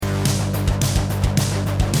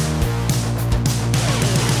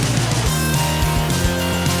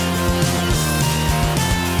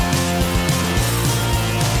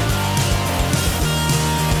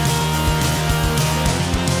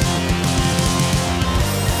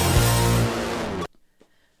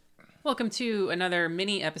Welcome to another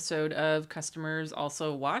mini episode of Customers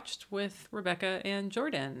Also Watched with Rebecca and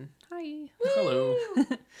Jordan. Hi. Hello.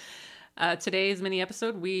 Today's mini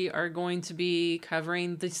episode, we are going to be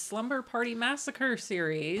covering the Slumber Party Massacre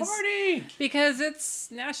series. Party! Because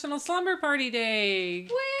it's National Slumber Party Day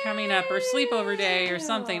coming up, or Sleepover Day, or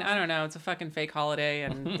something. I don't know. It's a fucking fake holiday,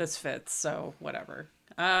 and this fits, so whatever.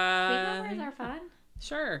 Sleepovers are fun.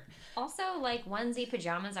 Sure. Also, like, onesie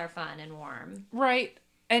pajamas are fun and warm. Right.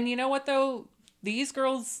 And you know what, though? These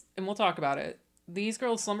girls, and we'll talk about it, these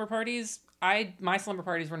girls' slumber parties, my slumber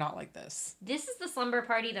parties were not like this. This is the slumber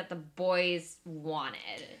party that the boys wanted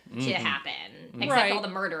to happen. Except Right. all the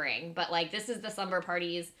murdering. But, like, this is the slumber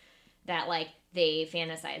parties that, like, they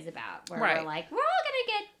fantasize about. Where Right. we're like, we're all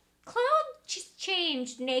gonna get clothes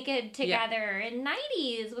changed naked together in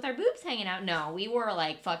 90s with our boobs hanging out. No, we wore,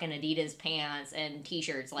 like, fucking Adidas pants and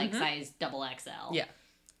t-shirts, like, size XXL. Yeah.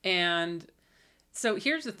 And so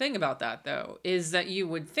here's the thing about that, though, is that you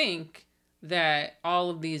would think that all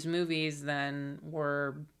of these movies then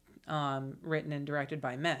were written and directed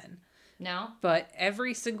by men. No? But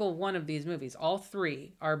every single one of these movies, all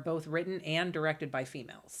three, are both written and directed by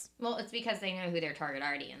females. Well, it's because they know who their target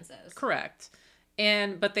audience is. Correct.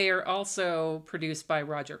 But they are also produced by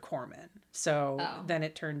Roger Corman. So then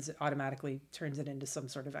it automatically turns it into some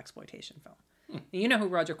sort of exploitation film. You know who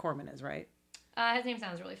Roger Corman is, right? His name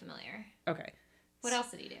sounds really familiar. Okay. What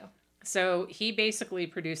else did he do? So he basically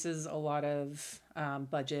produces a lot of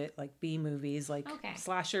budget, like B movies, like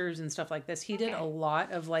slashers and stuff like this. He did a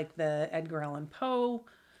lot of like the Edgar Allan Poe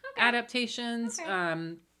adaptations.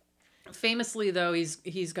 Okay. Famously, though,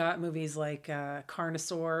 he's got movies like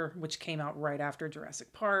Carnosaur, which came out right after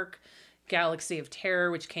Jurassic Park, Galaxy of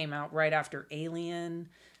Terror, which came out right after Alien.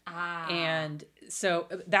 And so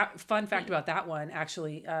that fun fact about that one,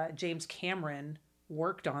 actually, James Cameron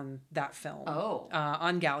worked on that film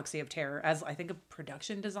on Galaxy of Terror as, I think, a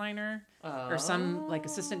production designer or some like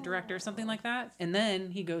assistant director or something like that. And then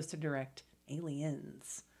he goes to direct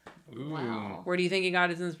Aliens. Ooh. Wow. Where do you think he got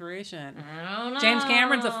his inspiration? I don't know. James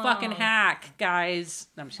Cameron's a fucking hack, guys.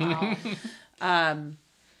 No, I'm just kidding.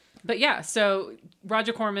 But yeah, so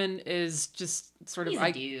Roger Corman is just sort of... He's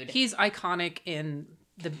a dude. He's iconic in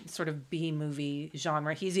the sort of B-movie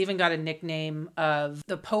genre. He's even got a nickname of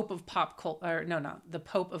the Pope of Pop culture. No, the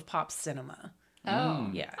Pope of Pop Cinema. Oh.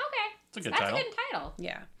 Yeah. Okay. It's a good That's title. a good title.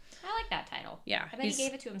 Yeah. I like that title. Yeah. I bet he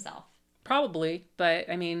gave it to himself. Probably, but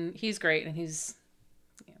I mean, he's great, and he's...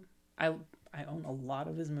 Yeah, I own a lot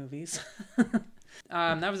of his movies.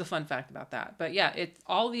 That was a fun fact about that. But yeah, it's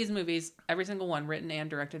all these movies, every single one written and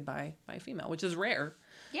directed by a female, which is rare.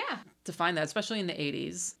 Yeah. To find that, especially in the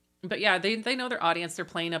 80s. But yeah, they know their audience. They're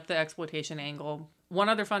playing up the exploitation angle. One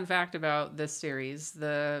other fun fact about this series,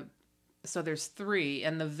 so there's three,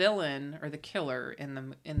 and the villain or the killer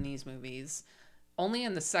in these movies, only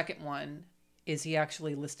in the second one is he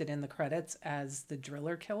actually listed in the credits as the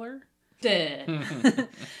driller killer.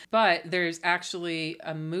 But there's actually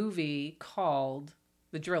a movie called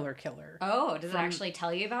The Driller Killer. Oh, does it actually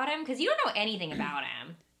tell you about him? Because you don't know anything about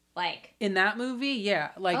him. Like, in that movie, yeah.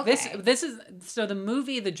 Like this is so the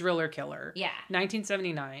movie The Driller Killer. Yeah.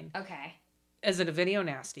 1979. Okay. Is it a video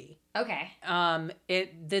nasty? Okay.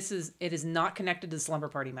 It is not connected to the Slumber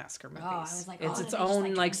Party Massacre movies. Oh, I was like, it's did its they just,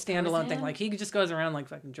 own like transpose standalone him? thing. Like he just goes around like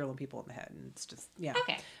fucking drilling people in the head, and it's just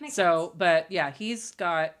Okay. Makes So, sense. but yeah, he's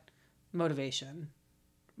got motivation,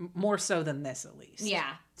 more so than this at least.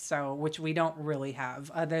 Yeah. So, which we don't really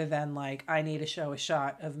have, other than like I need to show a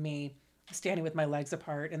shot of me standing with my legs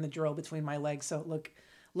apart and the drill between my legs, so it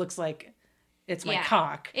looks like it's my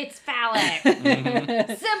cock. It's phallic.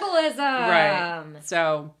 Symbolism. Right.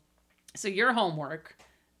 So your homework,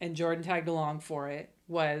 and Jordan tagged along for it,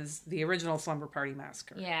 was the original Slumber Party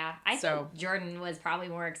Massacre. Yeah. I think Jordan was probably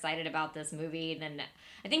more excited about this movie than...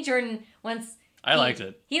 I think Jordan, I liked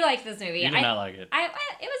it. He liked this movie. You did not like it.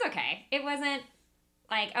 It was okay. It wasn't...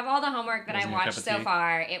 Like, of all the homework that I watched so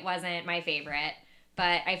far, it wasn't my favorite.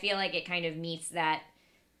 But I feel like it kind of meets that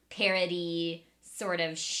parody sort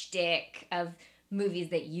of shtick of movies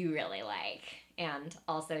that you really like. And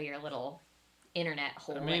also your little internet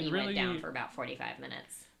hole that you went down for about 45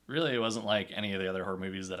 minutes. Really, it wasn't like any of the other horror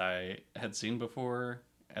movies that I had seen before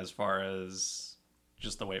as far as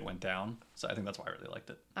just the way it went down. So I think that's why I really liked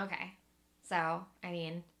it. Okay. So, I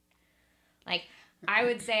mean, like, I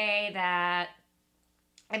would say that,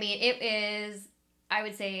 I mean, it is... I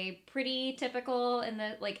would say pretty typical in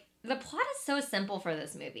the, like, the plot is so simple for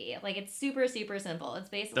this movie. Like, it's super, super simple. It's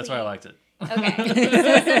basically... That's why I liked it. Okay. It's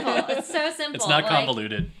so simple. It's so simple. It's not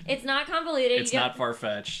convoluted. It's not convoluted. It's not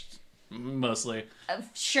far-fetched. Mostly.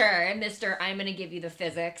 Sure, Mr. I'm going to give you the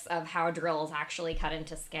physics of how drills actually cut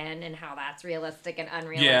into skin and how that's realistic and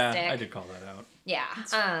unrealistic. Yeah, I did call that out.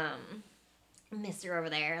 Yeah. Mr. over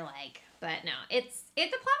there, like, but no, the plot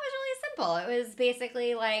was really simple. It was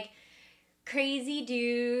basically like, crazy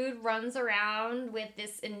dude runs around with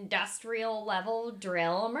this industrial level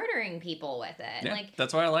drill murdering people with it. Yeah, like,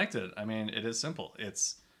 that's why I liked it. I mean, it is simple.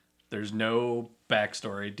 There's no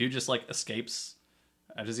backstory. Dude just like escapes.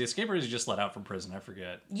 Does he escape or is he just let out from prison? I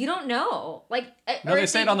forget. You don't know. Like, no, they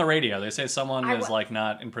say it on the radio. They say someone is like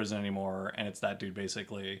not in prison anymore, and it's that dude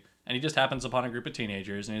basically. And he just happens upon a group of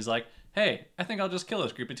teenagers, and he's like, "Hey, I think I'll just kill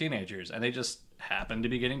this group of teenagers." And they just happen to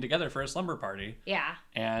be getting together for a slumber party. Yeah.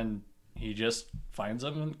 And he just finds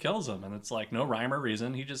them and kills them, and it's like no rhyme or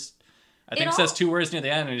reason. He just, I think, says 2 words near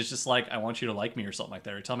the end, and he's just like, "I want you to like me" or something like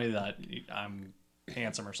that, or tell me that I'm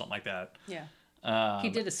handsome or something like that. Yeah. He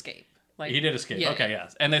did escape. He did escape. Yeah. Okay,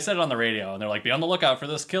 yes. And they said it on the radio, and they're like, be on the lookout for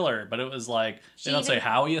this killer. But it was like, they don't say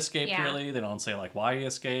how he escaped, really. They don't say, like, why he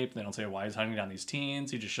escaped. They don't say why he's hunting down these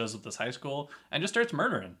teens. He just shows up at this high school and just starts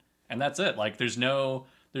murdering. And that's it. Like, there's no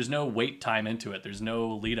wait time into it. There's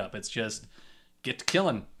no lead up. It's just get to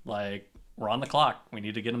killing. Like, we're on the clock. We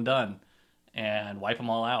need to get them done and wipe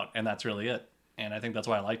them all out. And that's really it. And I think that's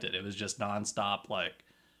why I liked it. It was just nonstop, like,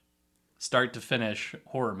 start to finish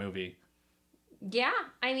horror movie. Yeah,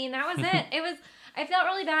 I mean, that was it. I felt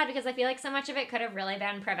really bad because I feel like so much of it could have really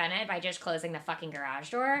been prevented by just closing the fucking garage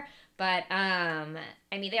door. But, I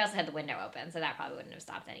mean, they also had the window open, so that probably wouldn't have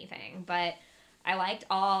stopped anything. But I liked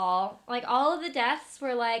all of the deaths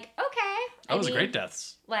were like, okay. That was great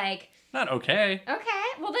deaths. Like. Not okay.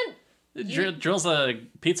 Okay, well then. Drills a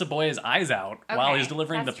pizza boy's eyes out while he's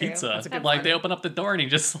delivering the pizza. Like, they open up the door and he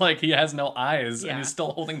just, like, he has no eyes and he's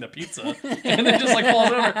still holding the pizza. And then just, like, falls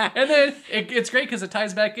over. And then it's great because it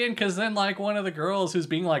ties back in because then, like, one of the girls who's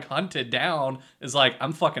being, like, hunted down is like,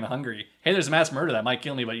 I'm fucking hungry. Hey, there's a mass murder that might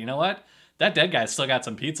kill me, but you know what? That dead guy's still got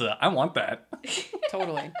some pizza. I want that.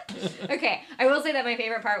 Totally. Okay, I will say that my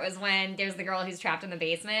favorite part was when there's the girl who's trapped in the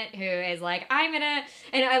basement who is like,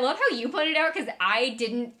 and I love how you pointed out because I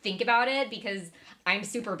didn't think about it because I'm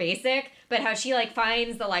super basic, but how she, like,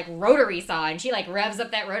 finds the, like, rotary saw and she, like, revs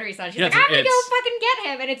up that rotary saw and she's like, I'm gonna go fucking get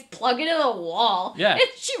him, and it's plugged into the wall. Yeah. And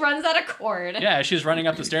she runs out of cord. Yeah, she's running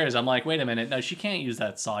up the stairs. I'm like, wait a minute, no, she can't use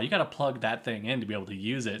that saw. You gotta plug that thing in to be able to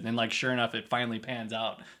use it. And then, like, sure enough, it finally pans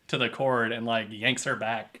out to the cord and, like, yanks her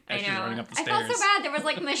back as she's running up the stairs. I felt so bad. There was,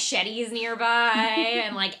 like, machetes nearby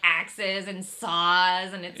and, like, axes and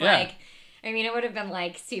saws, and it's like, I mean, it would have been,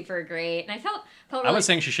 like, super great. And I felt really... I was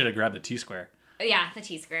saying she should have grabbed the T-square. Yeah, the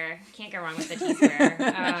T-square. Can't go wrong with the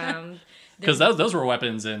T-square. Because those were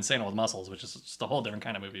weapons in Santa with Muscles, which is just a whole different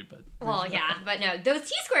kind of movie. But well, yeah, but no, those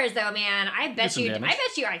T-squares though, man. I bet you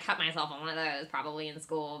I cut myself on one of those probably in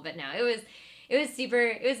school. But no, it was super.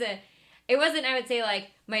 It wasn't, I would say,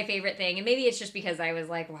 like, my favorite thing. And maybe it's just because I was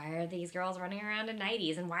like, why are these girls running around in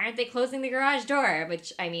 90s? And why aren't they closing the garage door?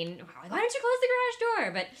 Which, I mean, why don't you close the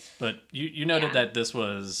garage door? But you noted that this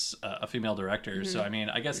was a female director. Mm-hmm. So, I mean,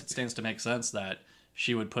 I guess it stands to make sense that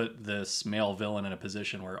she would put this male villain in a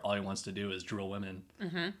position where all he wants to do is drill women.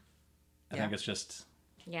 Mm-hmm. I think it's just,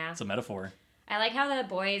 it's a metaphor. I like how the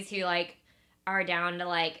boys who, like, are down to,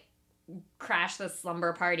 like, crash the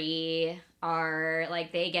slumber party are,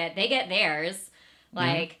 like, they get theirs.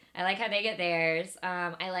 Like, I like how they get theirs.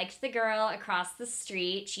 I liked the girl across the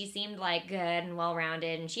street. She seemed, like, good and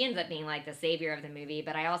well-rounded, and she ends up being, like, the savior of the movie.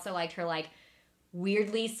 But I also liked her, like,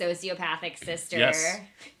 weirdly sociopathic sister. Yes.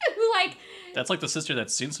 Who, like... That's, like, the sister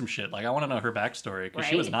that's seen some shit. Like, I want to know her backstory, because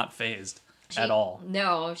she was not phased at all.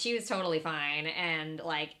 No, she was totally fine. And,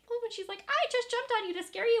 like, when she's like, I just jumped on you to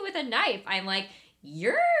scare you with a knife, I'm like,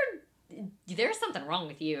 there's something wrong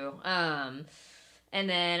with you. And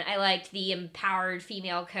then I liked the empowered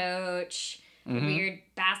female coach, weird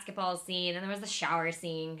basketball scene, and there was the shower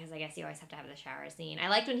scene, because I guess you always have to have the shower scene. I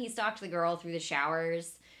liked when he stalked the girl through the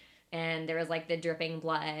showers, and there was, like, the dripping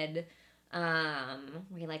blood, where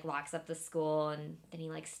he, like, locks up the school, and then he,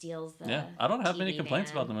 like, steals the Yeah, I don't have TV many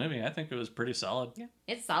complaints van. about the movie. I think it was pretty solid. Yeah.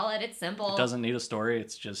 It's solid, it's simple. It doesn't need a story,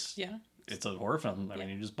 it's just... Yeah. It's a horror film. I mean,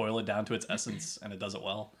 you just boil it down to its essence, and it does it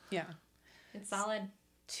well. Yeah. It's solid.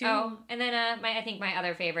 Oh, and then I think my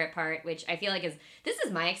other favorite part, which I feel like this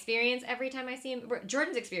is my experience every time I see him.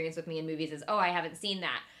 Jordan's experience with me in movies is, I haven't seen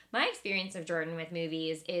that. My experience of Jordan with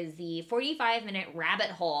movies is the 45-minute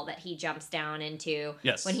rabbit hole that he jumps down into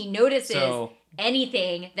when he notices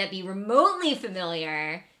anything that be remotely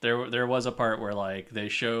familiar. There was a part where, like, they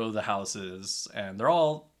show the houses, and they're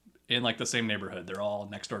all in, like, the same neighborhood. They're all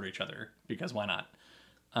next door to each other, because why not?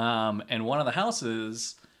 And one of the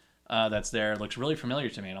houses... that's there looks really familiar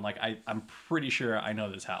to me, and I'm like, I'm pretty sure I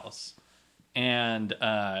know this house, and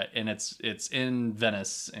it's in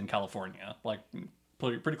Venice in California, like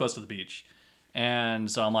pretty close to the beach, and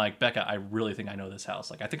so I'm like, Becca, I really think I know this house.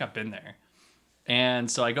 Like, I think I've been there. And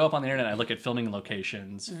so I go up on the internet, I look at filming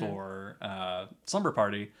locations for Slumber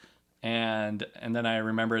Party, and then I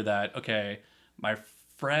remember that, okay, my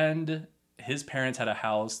friend, his parents had a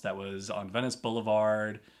house that was on Venice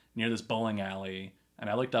Boulevard near this bowling alley, and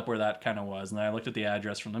I looked up where that kind of was, and then I looked at the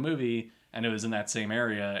address from the movie, and it was in that same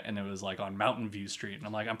area, and it was like on Mountain View Street, and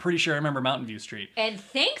I'm like, I'm pretty sure I remember Mountain View Street. And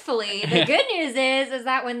thankfully, the good news is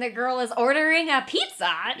that when the girl is ordering a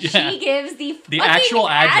pizza, she gives the actual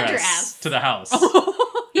address to the house.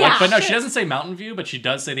 Yeah, but no, she doesn't say Mountain View, but she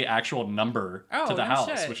does say the actual number to the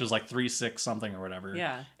house, shit. which is like 36 something or whatever.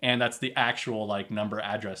 Yeah. And that's the actual like number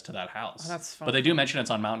address to that house. Oh, that's fun. But they do mention it's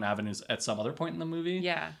on Mountain Avenue at some other point in the movie.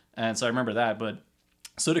 Yeah. And so I remember that. But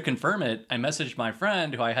so to confirm it, I messaged my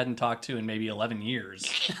friend who I hadn't talked to in maybe 11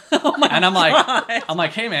 years. And I'm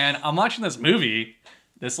like, hey man, I'm watching this movie,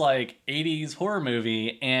 this like 80s horror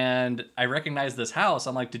movie, and I recognize this house.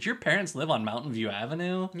 I'm like, did your parents live on Mountain View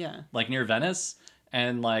Avenue? Yeah. Like near Venice?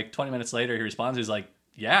 And like 20 minutes later, he responds. He's like,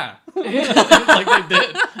 "Yeah, like they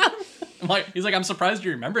did." He's like, "I'm surprised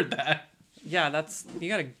you remembered that." Yeah, you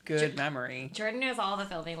got a good memory. Jordan knows all the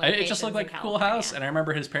filming locations. It just looked like a cool house, and I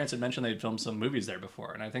remember his parents had mentioned they'd filmed some movies there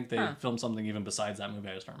before, and I think they filmed something even besides that movie.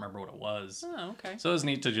 I just don't remember what it was. Oh, okay. So it was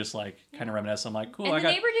neat to just like kind of reminisce. I'm like, cool. And the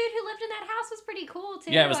neighbor dude who lived in that house was pretty cool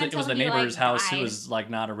too. Yeah, it was the neighbor's house died. who was like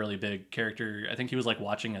not a really big character. I think he was like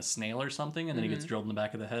watching a snail or something, and then he gets drilled in the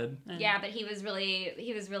back of the head. Yeah, but he was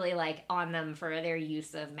really like on them for their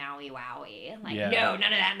use of Maui Wowie. Like, no,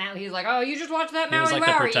 none of that Maui. He was like, oh, you just watch that Maui Wowie, he was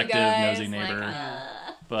like the protective, guys. nosy neighbor. Like,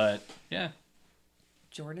 But yeah,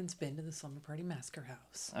 Jordan's been to the Slumber Party Massacre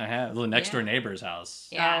house. I have the next door neighbor's house.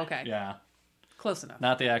 Yeah. Oh, okay. Yeah. Close enough.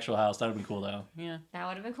 Not the actual house. That would have been cool though. Yeah. That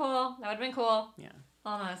would have been cool. Yeah.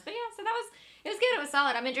 Almost. But yeah, so it was good. It was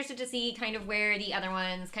solid. I'm interested to see kind of where the other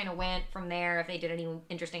ones kind of went from there, if they did any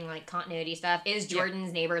interesting like continuity stuff. Is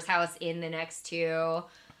Jordan's neighbor's house in the next two?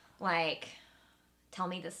 Like, tell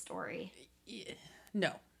me the story. Yeah.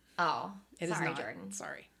 No. Oh, It is sorry, not. Jordan.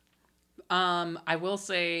 Sorry. I will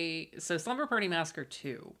say, so Slumber Party Massacre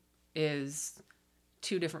 2 is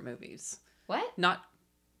two different movies. What? Not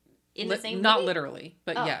in the same movie? Not literally,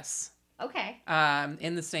 but Oh. yes. Okay.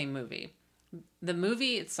 In the same movie. The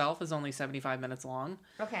movie itself is only 75 minutes long.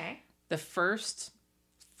 Okay. The first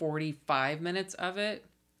 45 minutes of it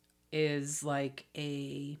is like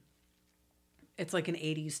it's like an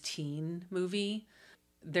 80s teen movie.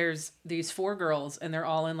 There's these four girls and they're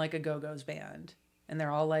all in like a Go-Go's band. And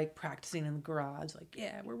they're all like practicing in the garage, like,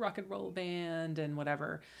 yeah, we're rock and roll band and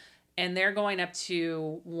whatever. And they're going up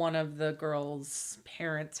to one of the girls'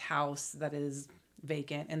 parents' house that is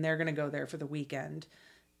vacant. And they're going to go there for the weekend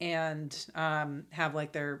and have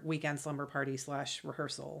like their weekend slumber party /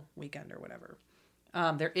 rehearsal weekend or whatever.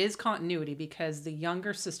 There is continuity because the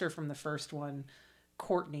younger sister from the first one,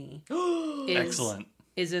 Courtney,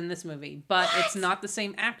 is in this movie, but it's not the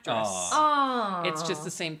same actress. Oh. It's just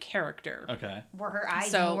the same character. Okay. Were her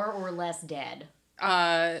eyes more or less dead?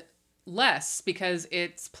 Less, because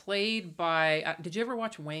it's played by... did you ever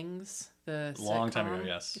watch Wings? The long sitcom? time ago,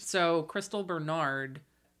 yes. So Crystal Bernard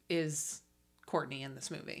is Courtney in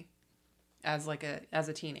this movie as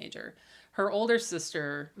a teenager. Her older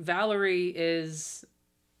sister, Valerie, is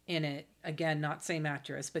in it. Again, not same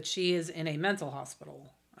actress, but she is in a mental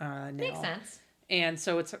hospital now. Makes sense. And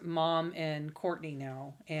so it's Mom and Courtney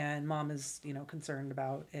now, and Mom is, concerned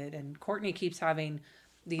about it, and Courtney keeps having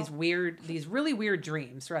these really weird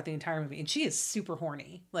dreams throughout the entire movie, and she is super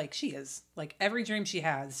horny. Like, she is, like, every dream she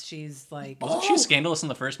has, she's like... Wasn't she scandalous in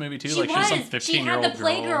the first movie too? She was some 15-year-old She had the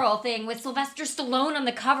Playgirl thing with Sylvester Stallone on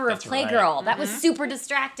the cover of Playgirl. Right. That was super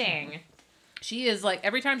distracting. She is, like,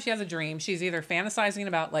 every time she has a dream, she's either fantasizing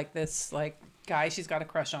about, like, this, like, guy she's got a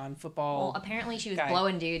crush on, football. Well, apparently she was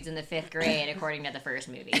blowing dudes in the 5th grade, according to the first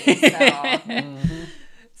movie.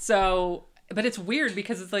 So, but it's weird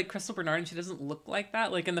because it's like Crystal Bernard and she doesn't look like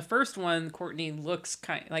that. Like in the first one, Courtney looks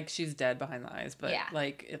kind of like she's dead behind the eyes, but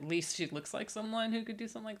like at least she looks like someone who could do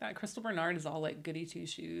something like that. Crystal Bernard is all like goody two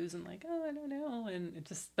shoes and like, oh, I don't know. And it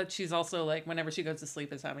just, but she's also like, whenever she goes to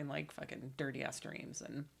sleep is having like fucking dirty ass dreams.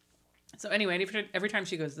 And so anyway, every time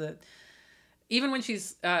she goes to, even when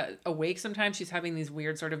she's awake, sometimes she's having these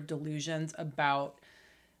weird sort of delusions about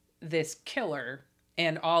this killer,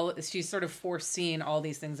 and she's sort of foreseeing all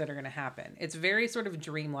these things that are going to happen. It's very sort of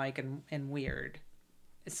dreamlike and weird.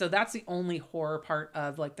 So that's the only horror part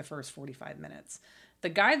of like the first 45 minutes. The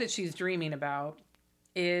guy that she's dreaming about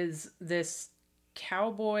is this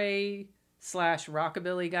cowboy /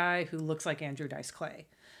 rockabilly guy who looks like Andrew Dice Clay.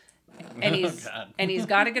 And he's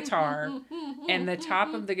got a guitar, and the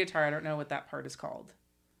top of the guitar, I don't know what that part is called.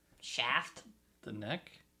 Shaft? The neck?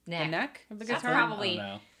 The neck of the guitar? That's probably,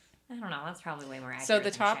 I don't know, that's probably way more accurate. So the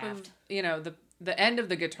top of, the end of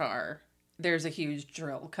the guitar, there's a huge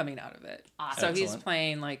drill coming out of it. Awesome. So Excellent. he's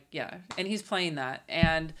playing and he's playing that.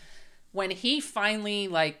 And when he finally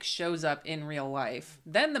shows up in real life,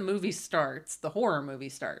 then the movie starts, the horror movie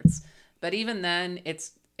starts. But even then,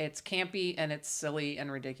 it's campy and it's silly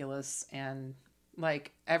and ridiculous, and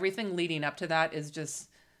everything leading up to that is just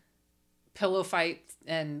pillow fights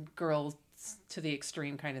and girls to the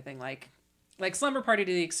extreme kind of thing, like Slumber Party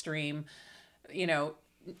to the extreme,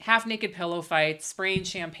 half naked pillow fights, spraying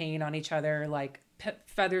champagne on each other,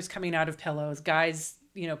 feathers coming out of pillows, guys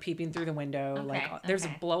peeping through the window. There's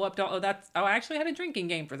a blow up doll. I actually had a drinking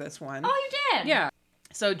game for this one. Oh, you did? Yeah.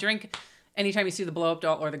 So drink anytime you see the blow up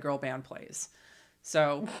doll or the girl band plays.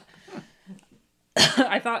 So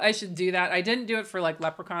I thought I should do that. I didn't do it for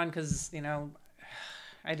Leprechaun because, I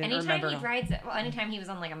didn't remember. Anytime he was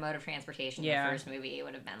on a mode of transportation in the first movie, it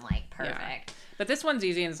would have been perfect. Yeah. But this one's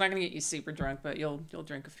easy and it's not going to get you super drunk, but you'll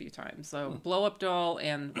drink a few times. So blow up doll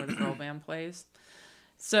or the girl band plays.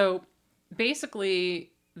 So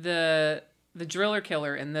basically the driller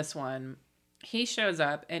killer in this one, he shows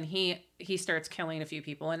up and he starts killing a few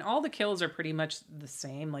people, and all the kills are pretty much the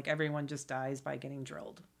same. Everyone just dies by getting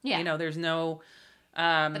drilled. Yeah. There's no...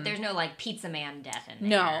 but there's no Pizza Man death in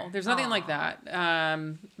there. No, there's nothing like that.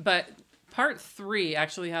 But part 3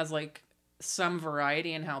 actually has some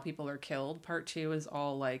variety in how people are killed. Part 2 is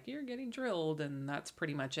all you're getting drilled, and that's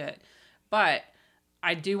pretty much it. But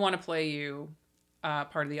I do want to play you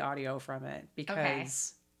part of the audio from it,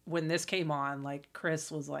 because when this came on,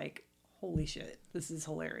 Chris was holy shit, this is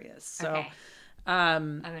hilarious. So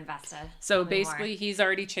I'm invested. So basically he's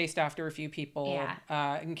already chased after a few people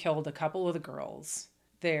and killed a couple of the girls.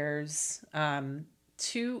 There's 3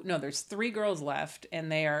 girls left,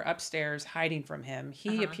 and they are upstairs hiding from him.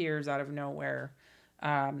 He appears out of nowhere.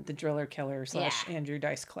 The driller killer / Andrew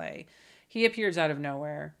Dice Clay. He appears out of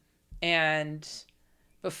nowhere, and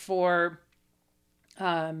before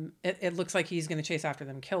it looks like he's going to chase after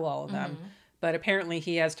them, kill all of them. But apparently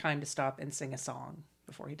he has time to stop and sing a song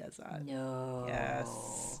before he does that. No.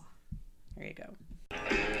 Yes. There you go.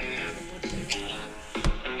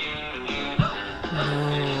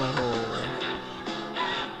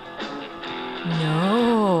 No.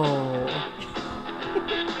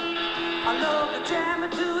 I love to jam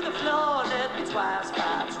it to the floor, let me twice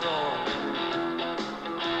pipes roll.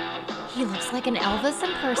 He looks like an Elvis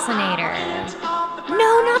impersonator.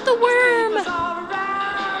 No, not the worm.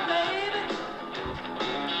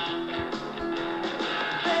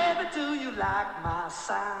 Like my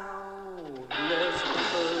sound,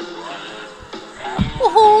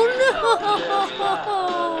 oh no!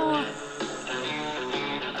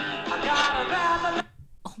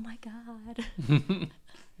 Oh my god!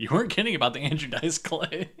 You weren't kidding about the Andrew Dice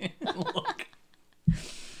Clay look.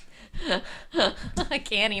 I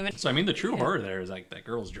can't even. So the true horror there is that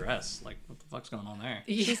girl's dress. What the fuck's going on there?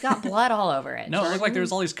 She's got blood all over it. No, it looked like there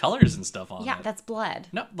was all these colors and stuff on it. Yeah, that's blood.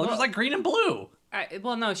 No, it looks like green and blue. No,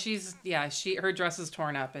 her dress is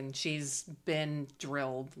torn up and she's been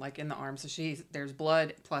drilled in the arm, so there's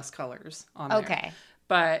blood plus colors on there. Okay,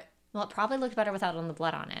 but it probably looked better without the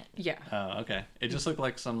blood on it. Yeah. Oh, okay. It just looked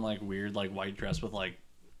like some weird white dress with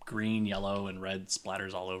green, yellow, and red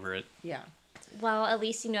splatters all over it. Yeah. Well, at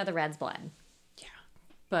least the red's blood. Yeah,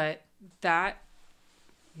 but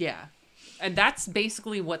and that's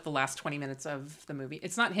basically what the last 20 minutes of the movie.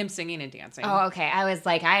 It's not him singing and dancing. Oh, okay. I was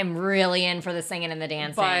I'm really in for the singing and the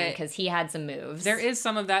dancing because he had some moves. There is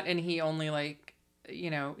some of that, and he only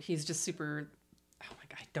he's just super. Oh my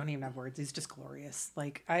god, I don't even have words. He's just glorious.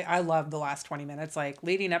 I love the last 20 minutes.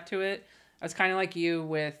 Leading up to it, I was kind of like you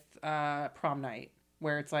with Prom Night,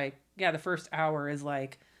 where it's the first hour is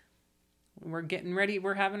we're getting ready,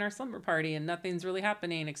 we're having our slumber party, and nothing's really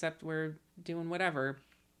happening except we're doing whatever.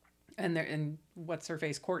 And what's her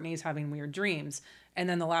face? Courtney's having weird dreams. And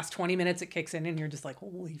then the last 20 minutes it kicks in and you're just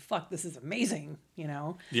holy fuck, this is amazing,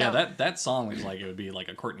 Yeah, so, that song looks like it would be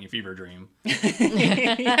a Courtney fever dream.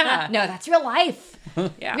 Yeah. No, that's real life.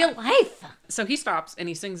 Yeah. Real life. So he stops and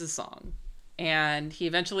he sings his song. And he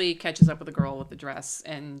eventually catches up with the girl with the dress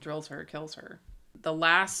and drills her, kills her. The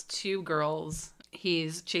last 2 girls,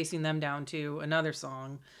 he's chasing them down to another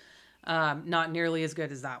song. Not nearly as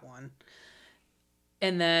good as that one.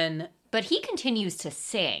 And then... But he continues to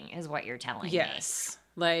sing, is what you're telling me. Yes.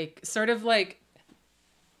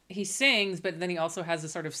 he sings, but then he also has a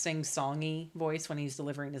sort of sing-songy voice when he's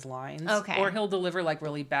delivering his lines. Okay. Or he'll deliver like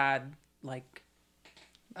really bad like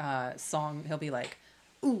song. He'll be like,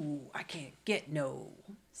 "Ooh, I can't get no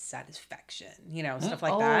satisfaction," stuff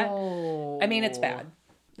like that. I mean, it's bad.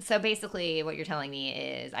 So basically what you're telling me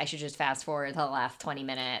is I should just fast forward to the last 20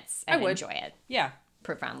 minutes and enjoy it. Yeah.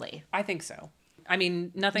 Profoundly. I think so. I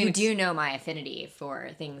mean, nothing. You do know my affinity for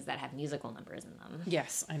things that have musical numbers in them.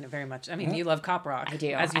 Yes, I know very much. I mean, you love cop rock. I do.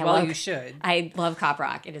 You should. I love cop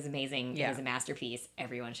rock. It is amazing. Yeah. It is a masterpiece.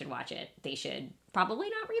 Everyone should watch it. They should probably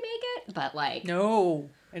not remake it, but like... No.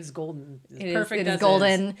 It's golden. It's perfect. It is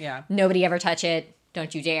golden. Yeah. Nobody ever touch it.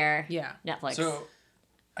 Don't you dare. Yeah. Netflix. So,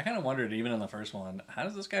 I kind of wondered, even in the first one, how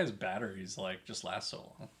does this guy's batteries, like, just last so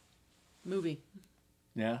long? Movie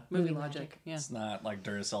Yeah? Movie logic. Yeah. It's not like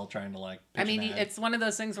Duracell trying to, like, I mean, it's one of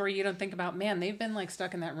those things where you don't think about, man, they've been, like,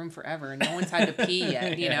 stuck in that room forever and no one's had to pee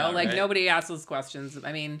yet, Like, nobody asks those questions.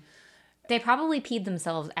 I mean... They probably peed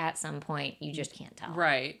themselves at some point. You just can't tell.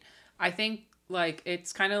 Right. I think, like,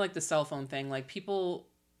 it's kind of like the cell phone thing. Like, people...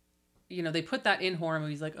 they put that in horror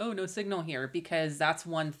movies, like, oh, no signal here, because that's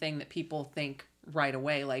one thing that people think right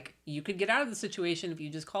away. Like, you could get out of the situation if you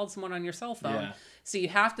just called someone on your cell phone. Yeah. So you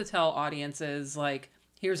have to tell audiences, like,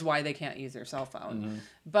 here's why they can't use their cell phone. Mm-hmm.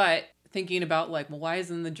 But thinking about, like, well, why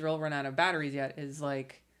isn't the drill run out of batteries yet is,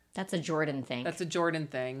 like... That's a Jordan thing. That's a Jordan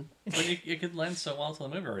thing. But it could lend so well to the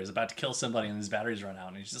movie where he's about to kill somebody and his batteries run out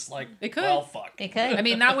and he's just like, it could. Well, fuck. It could. I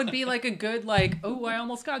mean, that would be like a good, like, oh, I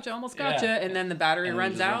almost got you. And then the battery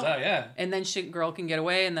runs out. Yeah. And then girl can get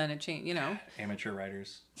away and then it change, Amateur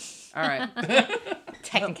writers. All right.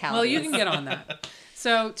 Technicality. Well, you can get on that.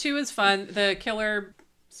 So 2 is fun. The killer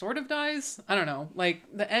sort of dies. I don't know. Like,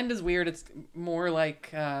 the end is weird. It's more like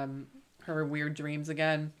her weird dreams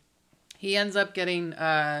again. He ends up getting,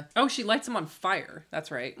 she lights him on fire.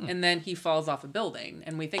 That's right. Mm. And then he falls off a building.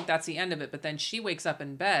 And we think that's the end of it. But then she wakes up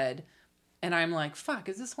in bed. And I'm like, fuck,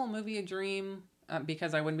 is this whole movie a dream?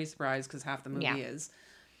 Because I wouldn't be surprised because half the movie is.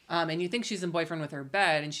 And you think she's in boyfriend with her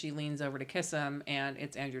bed. And she leans over to kiss him. And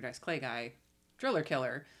it's Andrew Dice Clay guy, driller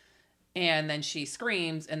killer. And then she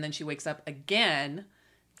screams. And then she wakes up again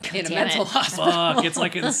in a mental hospital. Fuck, it's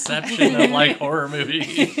like Inception of like horror movie.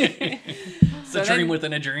 It's a dream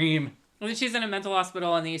within a dream. Well, she's in a mental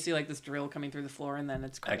hospital, and then you see, like, this drill coming through the floor, and then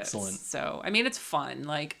it's credits. Excellent. So, I mean, it's fun.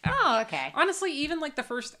 Like, okay. Honestly, even, like, the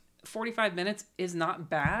first 45 minutes is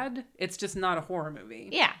not bad. It's just not a horror movie.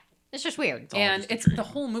 Yeah. It's just weird. And the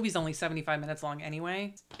whole movie's only 75 minutes long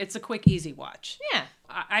anyway. It's a quick, easy watch. Yeah.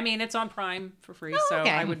 I mean, it's on Prime for free,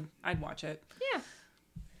 I'd watch it. Yeah.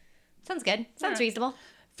 Sounds good. Sounds reasonable.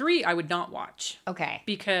 3, I would not watch. Okay.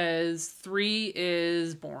 Because 3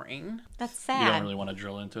 is boring. That's sad. You don't really want to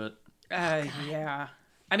drill into it? Yeah.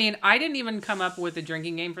 I mean, I didn't even come up with a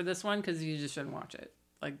drinking game for this one because you just shouldn't watch it.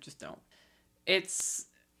 Like, just don't. It's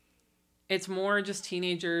more just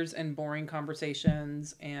teenagers and boring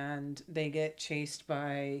conversations, and they get chased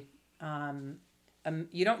by...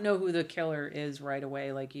 you don't know who the killer is right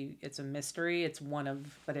away. Like, it's a mystery.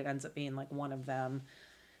 But it ends up being, like, one of them.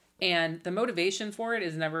 And the motivation for it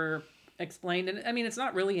is never explained. And I mean, it's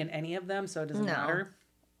not really in any of them, so it doesn't matter.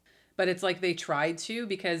 But it's like they tried to,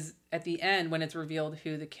 because at the end, when it's revealed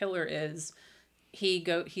who the killer is,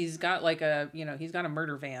 he's got like he's got a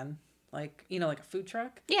murder van, like, like a food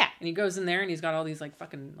truck. Yeah. And he goes in there and he's got all these like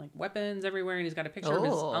fucking like weapons everywhere, and he's got a picture of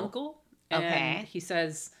his uncle. And he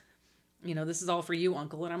says, this is all for you,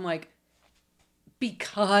 uncle. And I'm like,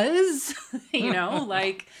 because,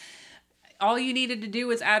 like... All you needed to do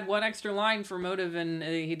was add one extra line for motive, and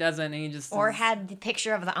he doesn't, and he just... Or had the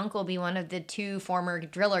picture of the uncle be one of the 2 former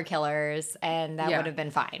driller killers, and that would have been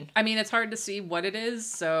fine. I mean, it's hard to see what it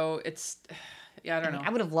is, so it's... Yeah, I don't know. I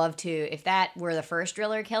would have loved to, if that were the first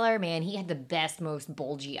driller killer, man, he had the best, most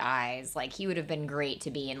bulgy eyes. Like, he would have been great to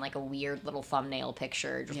be in, like, a weird little thumbnail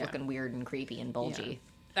picture, just looking weird and creepy and bulgy.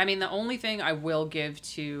 Yeah. I mean, the only thing I will give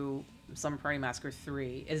to... Slumber Massacre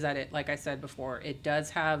 3 is that it, like I said before, it does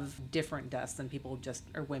have different deaths than people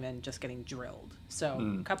or women just getting drilled.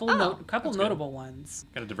 So a couple notable ones.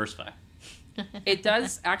 Gotta diversify. It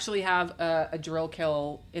does actually have a drill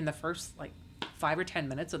kill in the first like 5 or 10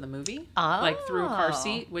 minutes of the movie, like through a car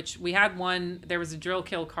seat. Which we had one. There was a drill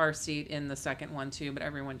kill car seat in the second one too, but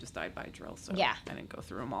everyone just died by a drill, so I didn't go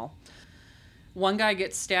through them all. One guy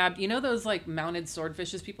gets stabbed. You know those, like, mounted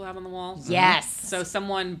swordfishes people have on the wall? Yes. So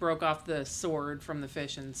someone broke off the sword from the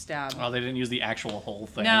fish and stabbed. Oh, they didn't use the actual whole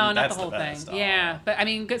thing. No, not the whole thing. Oh. Yeah. But, I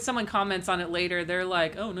mean, someone comments on it later. They're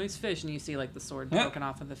like, oh, nice fish. And you see, like, the sword broken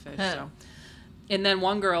off of the fish. So. And then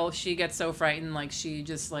one girl, she gets so frightened, like, she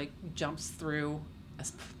just, like, jumps through a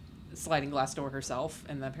sliding glass door herself.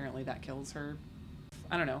 And apparently that kills her.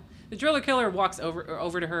 I don't know. The driller killer walks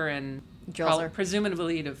over to her and drills her,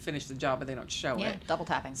 presumably to finish the job, but they don't show it. Yeah, double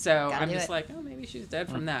tapping. So I'm just like, oh, maybe she's dead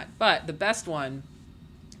from that. But the best one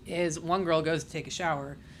is one girl goes to take a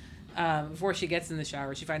shower. Before she gets in the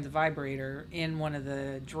shower, she finds a vibrator in one of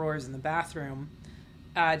the drawers in the bathroom.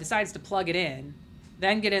 Decides to plug it in,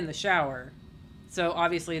 then get in the shower. So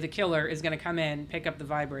obviously the killer is going to come in, pick up the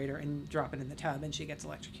vibrator, and drop it in the tub, and she gets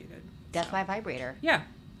electrocuted. Death by vibrator. Yeah.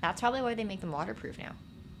 That's probably why they make them waterproof now.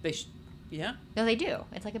 Yeah? No, they do.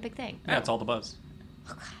 It's like a big thing. Yeah, it's all the buzz.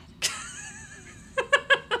 Oh, God.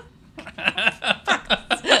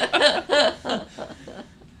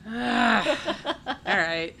 All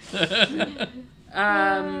right.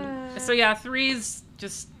 So yeah, 3's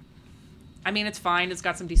just... I mean, it's fine. It's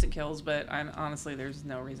got some decent kills, but honestly, there's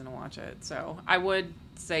no reason to watch it. So I would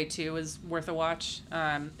say 2 is worth a watch.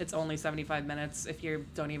 It's only 75 minutes. If you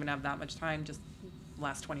don't even have that much time, just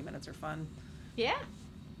last 20 minutes are fun. Yeah.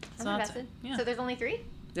 I'm invested. Yeah. So there's only 3?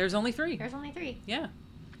 There's only 3. There's only 3. Yeah.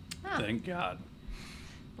 Huh. Thank God.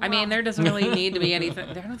 I mean, there doesn't really need to be anything.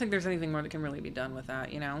 I don't think there's anything more that can really be done with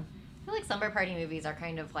that, you know? I feel like slumber party movies are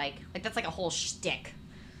kind of like that's like a whole shtick.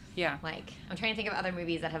 Yeah. Like, I'm trying to think of other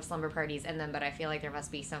movies that have slumber parties in them, but I feel like there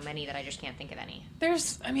must be so many that I just can't think of any.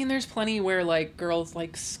 There's plenty where, like, girls,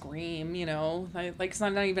 like, scream, you know? Like it's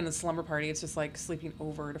not even a slumber party. It's just, like, sleeping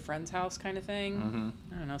over at a friend's house kind of thing. Mm-hmm.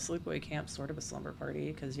 I don't know. Sleepaway Camp's sort of a slumber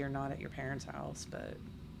party because you're not at your parents' house, but,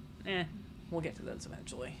 we'll get to those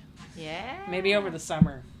eventually. Yeah. Maybe over the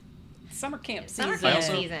summer. Summer camp season.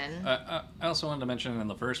 Season. I also wanted to mention in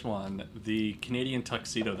the first one, the Canadian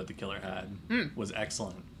tuxedo that the killer had was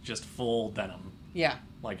excellent. Just full denim. Yeah.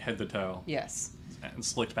 Like head to toe. Yes. And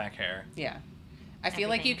slicked back hair. Yeah. I feel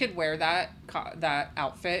like you could wear that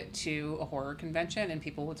outfit to a horror convention and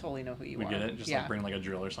people would totally know who you are. We get it? Just like bring like a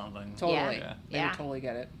drill or something. Totally. Yeah. They would totally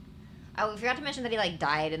get it. Oh, we forgot to mention that he like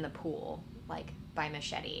died in the pool, like by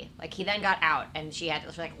machete. Like he then got out and she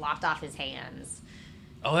like lopped off his hands.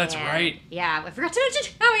 Oh, that's right. Yeah, I forgot to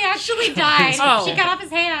mention how he actually died. She cut off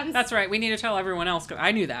his hands. That's right. We need to tell everyone else because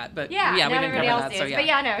I knew that, but we didn't cover that. So, But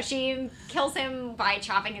yeah, no, she kills him by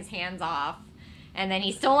chopping his hands off, and then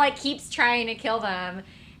he still like keeps trying to kill them,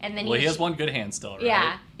 and then he has one good hand still, right?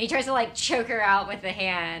 Yeah, he tries to like choke her out with the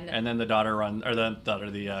hand, and then the daughter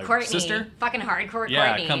Courtney, sister, fucking hardcore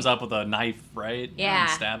Courtney, comes up with a knife, right? Yeah,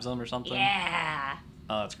 and stabs him or something. Yeah.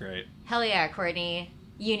 Oh, that's great. Hell yeah, Courtney,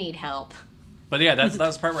 you need help. But yeah, that was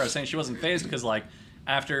the part where I was saying she wasn't phased because like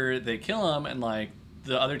after they kill him and like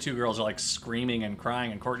the other two girls are like screaming and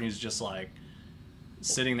crying and Courtney's just like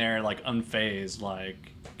sitting there like unfazed, like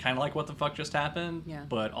kind of like what the fuck just happened,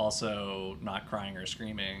 but also not crying or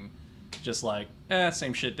screaming, just like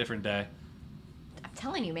same shit, different day. I'm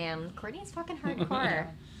telling you, man, Courtney's fucking hardcore.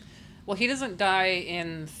 Well, he doesn't die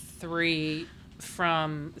in 3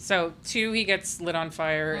 from 2 he gets lit on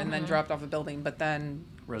fire and then dropped off a building, but then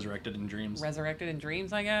Resurrected in dreams,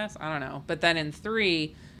 I guess. I don't know. But then in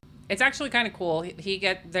 3, it's actually kind of cool.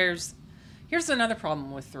 Here's another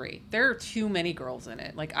problem with 3. There are too many girls in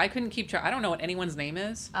it. Like, I couldn't keep track. I don't know what anyone's name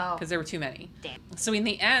is because there were too many. Damn. So in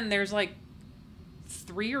the end, there's like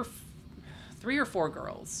 3 or 4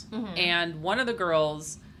 girls. Mm-hmm. And one of the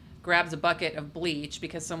girls grabs a bucket of bleach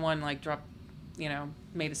because someone like dropped,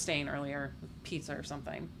 made a stain earlier with pizza or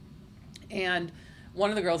something. And one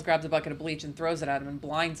of the girls grabs a bucket of bleach and throws it at him and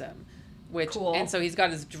blinds him, cool. And so he's got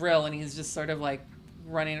his drill and he's just sort of like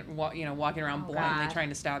running, walking around blindly trying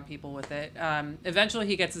to stab people with it. Eventually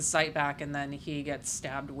he gets his sight back and then he gets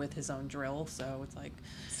stabbed with his own drill. So it's like,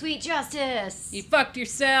 sweet justice. You fucked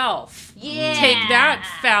yourself. Yeah. Take that,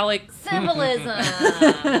 phallic symbolism.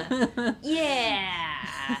 Yeah.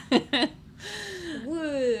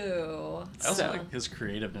 Woo. I also like his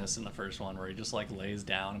creativeness in the first one where he just like lays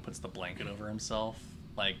down and puts the blanket over himself,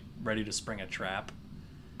 like ready to spring a trap.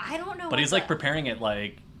 I don't know. But he's like preparing it,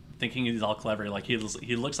 like thinking he's all clever. Like he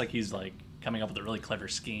looks like he's like coming up with a really clever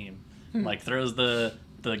scheme. Like throws the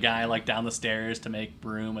guy like down the stairs to make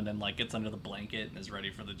room and then like gets under the blanket and is ready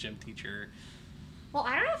for the gym teacher. Well,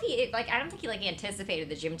 I don't know if I don't think he anticipated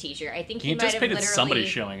the gym teacher. I think he anticipated somebody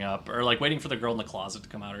showing up or like waiting for the girl in the closet to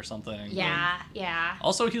come out or something. Yeah.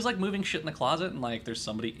 Also, he's like moving shit in the closet and like there's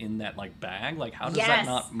somebody in that like bag. Like how does that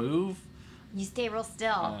not move? You stay real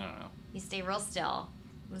still. I don't know. You stay real still.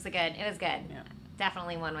 It was good. Yeah.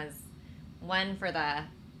 Definitely one for the.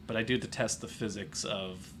 But I do detest the physics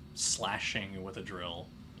of slashing with a drill.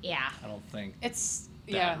 Yeah. I don't think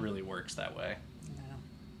that really works that way.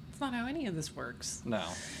 Not how any of this works. No.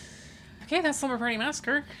 Okay, that's Slumber Party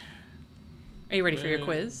Massacre. Are you ready for your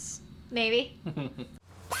quiz? Maybe.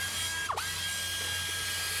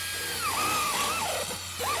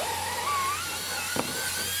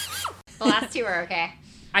 The last two are okay.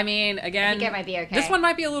 I mean, again, I think it might be okay. This one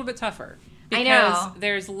might be a little bit tougher. I know.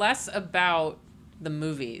 There's less about the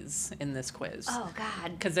movies in this quiz. Oh,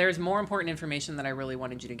 God. Because there's more important information that I really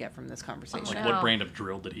wanted you to get from this conversation. Like, what brand of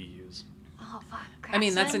drill did he use? Oh, fuck. I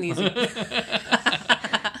mean, that's an easy...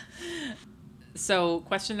 So,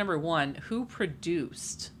 question number 1. Who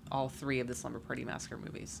produced all 3 of the Slumber Party Massacre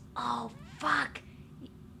movies? Oh, fuck.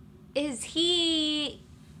 Is he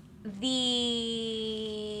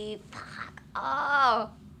the... Fuck. Oh.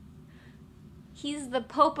 He's the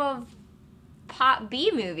Pope of Pop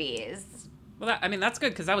B movies. Well, that's good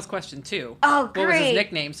because that was question 2. Oh, great. What was his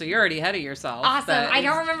nickname? So you're already ahead of yourself. Awesome. I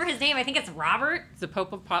don't remember his name. I think it's Robert. It's the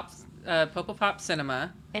Pope of Pop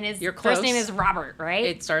Cinema. And his You're first close. name is Robert, right?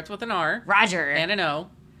 It starts with an R. Roger. And an O.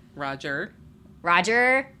 Roger.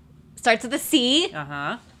 Roger. Starts with a C.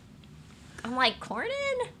 Uh-huh. I'm like, Cornyn?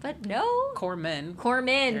 But no. Corman.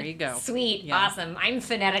 There you go. Sweet. Yeah. Awesome. I'm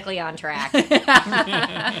phonetically on track. All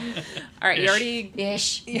right, you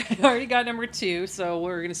already got number 2, so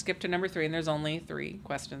we're going to skip to number 3, and there's only 3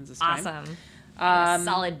 questions this time. Awesome.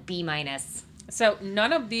 Solid B-. So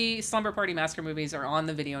none of the Slumber Party Massacre movies are on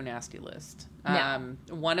the Video Nasty list. No.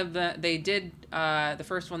 One of the the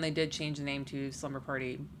first one they did change the name to Slumber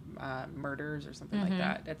Party Murders or something like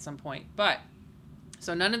that at some point. But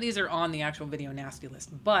so none of these are on the actual Video Nasty list.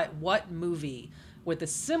 But what movie with a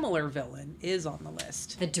similar villain is on the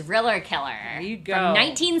list? The Driller Killer. There you go. From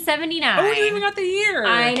 1979. Oh, you even got the year.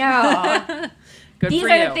 I know. Good These for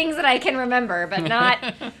are you. the things that I can remember, but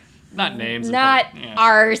not Not names. not yeah.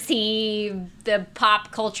 RC, the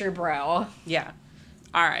pop culture bro. Yeah.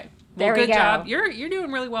 All right. Well, There we good go. job. You're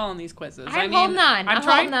doing really well on these quizzes. I'm holding on. I'm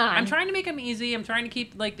holding on. I'm trying to make them easy. I'm trying to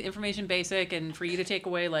keep like the information basic, and for you to take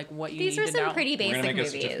away like what you These need are to some know. pretty We're basic gonna make a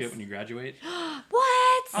movies. certificate when you graduate.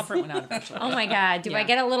 What? I'll print one out eventually. Oh my god! Do Yeah. I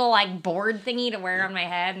get a little like board thingy to wear on my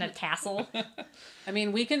head and a tassel? I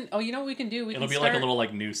mean, we can. Oh, you know what we can do? It'll be like a little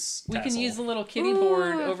like noose. We can tassel. use the little kitty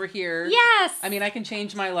board over here. Yes. I mean, I can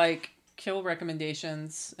change my like kill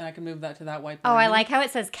recommendations, and I can move that to that whiteboard. Oh, I like how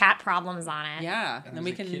it says cat problems on it. Yeah, And then there's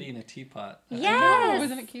we a can. kitty in a teapot. Yes. Oh,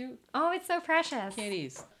 isn't it cute? Oh, it's so precious.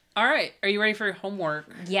 Kitties. All right, are you ready for homework?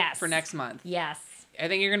 Yes. For next month. Yes. I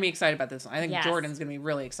think you're gonna be excited about this one. I think Yes. Jordan's gonna be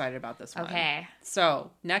really excited about this one. Okay.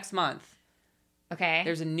 So next month, Okay.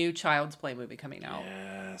 there's a new Child's Play movie coming out.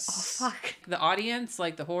 Yes. Fuck. The audience,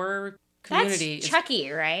 like the horror That's community, is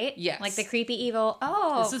Chucky, right? Yes. Like the creepy evil.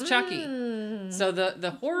 Oh. This is Chucky. So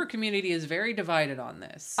the horror community is very divided on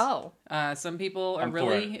this. Oh. Some people are I'm for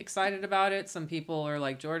really excited about it. Some people are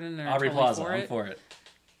like Jordan and are Aubrey totally Plaza. for I'm it. for it.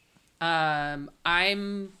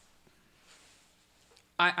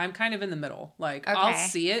 I'm kind of in the middle. Like Okay. I'll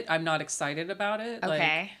see it. I'm not excited about it.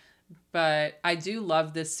 Okay. But I do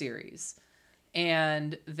love this series.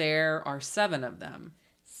 And there are 7 of them.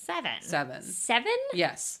 7. 7. 7?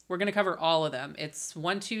 Yes. We're going to cover all of them. It's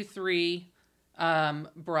 1, 2, 3,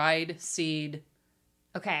 Bride, Seed,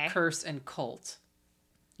 Okay. Curse, and Cult.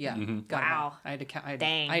 Yeah. Mhm. got 'em Wow. all. I had to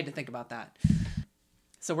Dang. I had to think about that.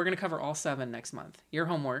 So we're going to cover all 7 next month. Your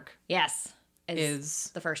homework Yes.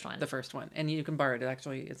 is the first one. the first one. And you can borrow it.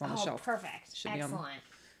 Actually, it's on the Oh, shelf. perfect. Should be on- Excellent.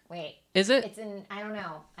 Wait. Is it? It's in, I don't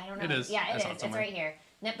know. It is. Yeah, I it saw it is. It's somewhere. right here.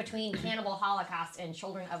 Net between Cannibal Holocaust and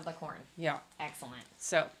Children of the Corn. Yeah. Excellent.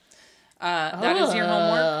 So that is your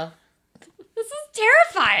homework. This is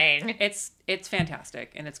terrifying. It's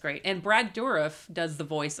fantastic and it's great. And Brad Dourif does the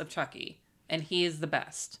voice of Chucky, and he is the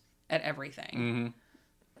best at everything. Mm-hmm.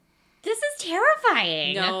 This is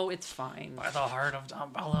terrifying. No, it's fine. By the heart of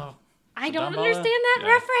Dumbledore. I don't Dumbo? understand that Yeah.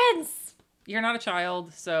 reference. You're not a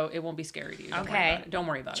child, so it won't be scary to you. Don't worry Okay. about it. Don't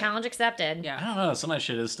worry about Challenge accepted. it. I Yeah. don't know. Some of that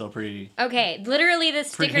shit is still pretty. Okay, literally the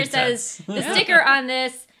sticker Pretty says, intense. the sticker on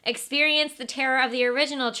this, experience the terror of the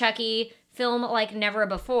original Chucky film like never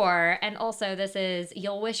before. And also this is,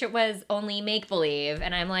 you'll wish it was only make-believe.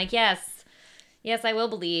 And I'm like, yes, I will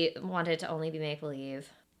want it to only be make-believe.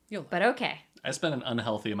 But okay. I spent an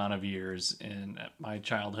unhealthy amount of years in my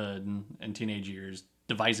childhood and teenage years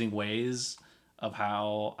devising ways of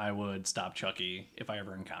how I would stop Chucky if I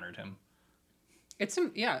ever encountered him.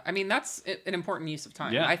 I mean, that's an important use of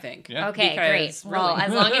time, Yeah. I think. Yeah. Okay, Because, great. Well, really-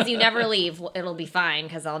 as long as you never leave, it'll be fine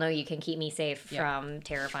because I'll know you can keep me safe Yeah. from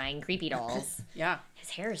terrifying creepy dolls. Yeah. His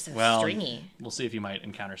hair is so Well, stringy. we'll see if you might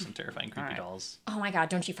encounter some terrifying creepy Alright. dolls. Oh my god,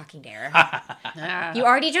 don't you fucking dare. Ah. You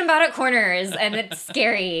already jump out at corners and it's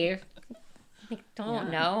scary. Like, don't,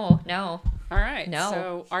 no. All right. No.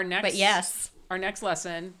 So our next But yes. our next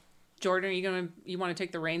lesson, Jordan, you want to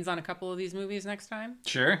take the reins on a couple of these movies next time?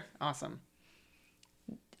 Sure. Awesome.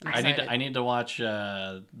 I need to watch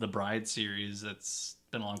the Bride series. That's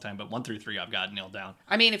been a long time, but 1 through 3 I've got nailed down.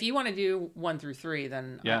 I mean, if you want to do 1 through 3,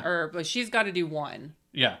 then but she's got to do 1.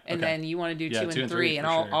 Yeah. And then you want to do 2 and 3, and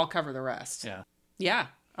I'll cover the rest. Yeah. Yeah.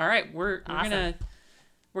 All right, we're gonna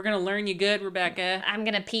learn you good, Rebecca. I'm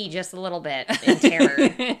gonna pee just a little bit in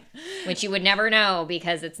terror, which you would never know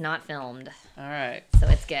because it's not filmed. All right, so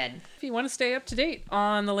it's good. If you want to stay up to date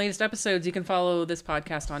on the latest episodes, you can follow this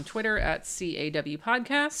podcast on Twitter at CAW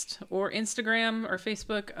Podcast, or Instagram or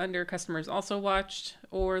Facebook under Customers Also Watched,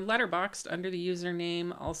 or Letterboxd under the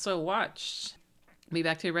username Also Watched. Be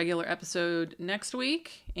back to a regular episode next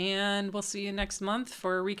week, and we'll see you next month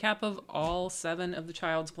for a recap of all 7 of the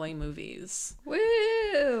Child's Play movies. Woo!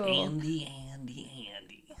 Andy.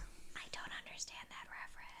 I don't understand that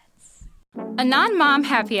reference. A Non-Mom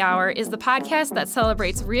Happy Hour is the podcast that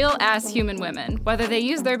celebrates real-ass human women, whether they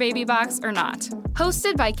use their baby box or not.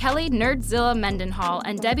 Hosted by Kelly Nerdzilla Mendenhall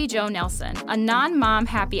and Debbie Jo Nelson, a Non-Mom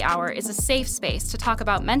Happy Hour is a safe space to talk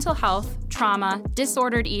about mental health, trauma,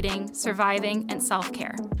 disordered eating, surviving, and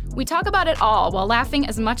self-care. We talk about it all while laughing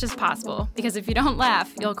as much as possible, because if you don't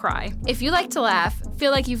laugh, you'll cry. If you like to laugh,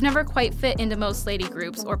 feel like you've never quite fit into most lady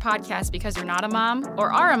groups or podcasts because you're not a mom,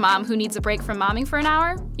 or are a mom who needs a break from momming for an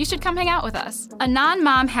hour, you should come hang out with us. A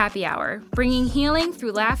Non-Mom Happy Hour, bringing healing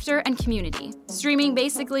through laughter and community. Streaming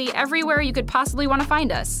basically everywhere you could possibly want to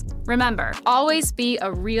find us. Remember, always be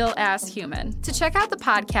a real-ass human. To check out the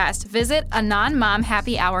podcast, visit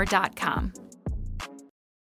anonmomhappyhour.com.